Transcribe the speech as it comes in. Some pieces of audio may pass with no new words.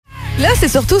Là, c'est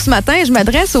surtout ce matin, je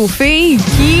m'adresse aux filles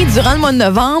qui, durant le mois de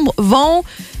novembre, vont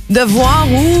devoir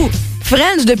ou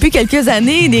French depuis quelques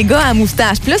années des gars à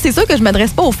moustache. Puis là, c'est sûr que je m'adresse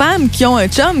pas aux femmes qui ont un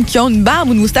chum, qui ont une barbe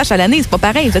ou une moustache à l'année. C'est pas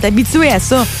pareil, vous êtes habitués à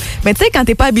ça. Mais tu sais, quand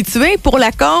t'es pas habitué, pour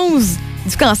la cause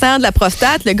du cancer de la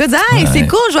prostate, le gars dit « Hey, c'est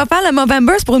cool, je vais faire le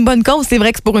Movember, c'est pour une bonne cause. » C'est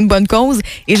vrai que c'est pour une bonne cause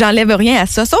et j'enlève rien à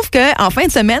ça. Sauf que en fin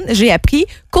de semaine, j'ai appris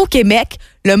qu'au Québec,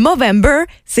 le Movember,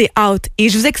 c'est out. Et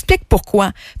je vous explique pourquoi.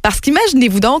 Parce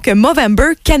qu'imaginez-vous donc que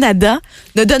Movember Canada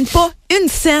ne donne pas une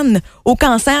scène au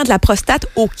cancer de la prostate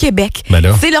au Québec. Ben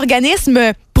là. C'est l'organisme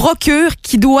Procure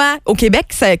qui doit, au Québec,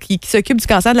 qui s'occupe du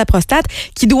cancer de la prostate,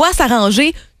 qui doit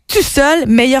s'arranger tout seul,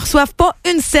 mais ils ne reçoivent pas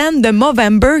une scène de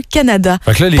Movember Canada.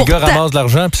 Fait que là, les gars ramassent de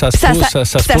l'argent, puis ça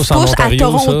se pousse en Ontario, à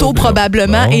Toronto,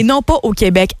 probablement, et non pas au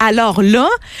Québec. Alors là,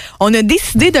 on a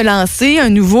décidé de lancer un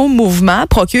nouveau mouvement,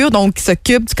 Procure, donc qui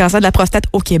s'occupe du cancer de la prostate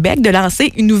au Québec, de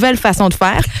lancer une nouvelle façon de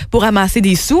faire pour amasser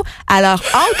des sous. Alors,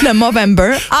 out le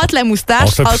Movember, out la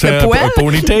moustache, out le poil. Un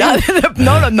ponytail?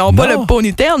 Non, pas le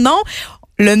ponytail, non.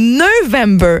 Le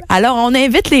November. Alors, on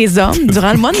invite les hommes,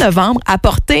 durant le mois de novembre, à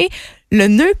porter le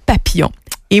nœud papillon.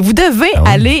 Et vous devez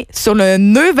aller sur le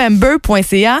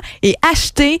Movember.ca et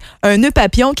acheter un nœud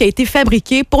papillon qui a été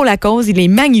fabriqué pour la cause. Il est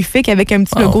magnifique avec un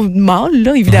petit logo de mâle,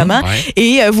 là, évidemment.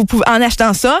 Et vous pouvez, en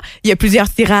achetant ça, il y a plusieurs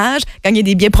tirages. Gagner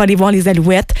des billets pour aller voir les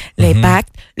Alouettes, l'Impact,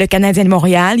 le Canadien de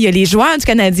Montréal. Il y a les joueurs du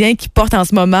Canadien qui portent en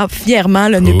ce moment fièrement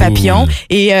le nœud papillon.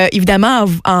 Et évidemment,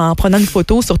 en prenant une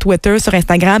photo sur Twitter, sur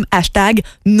Instagram,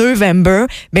 #November,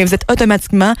 ben vous êtes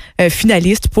automatiquement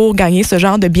finaliste pour gagner ce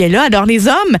genre de billets-là. Alors les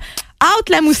hommes, out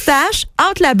la moustache,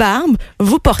 out la barbe,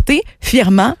 vous portez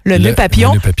fièrement le nœud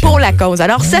papillon pour la cause.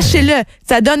 Alors, sachez-le,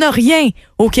 ça donne rien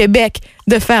au Québec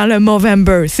de faire le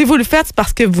Movember. Si vous le faites, c'est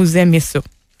parce que vous aimez ça.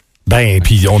 Ben,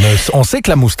 puis on sait que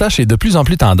la moustache est de plus en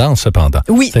plus tendance, cependant.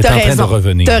 Oui, t'as raison. En train de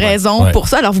revenir. T'as raison pour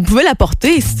ça. Alors, vous pouvez la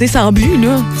porter, c'est sans but,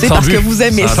 là. C'est parce que vous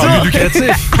aimez ça. Sans but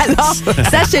lucratif. Alors,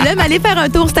 sachez-le, mais allez faire un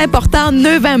tour, c'est important,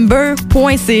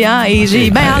 Movember.ca et j'ai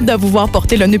bien hâte de vous voir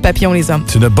porter le nœud papillon, les hommes.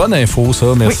 C'est une bonne info,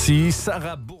 ça. Merci. Oui.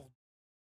 Sarah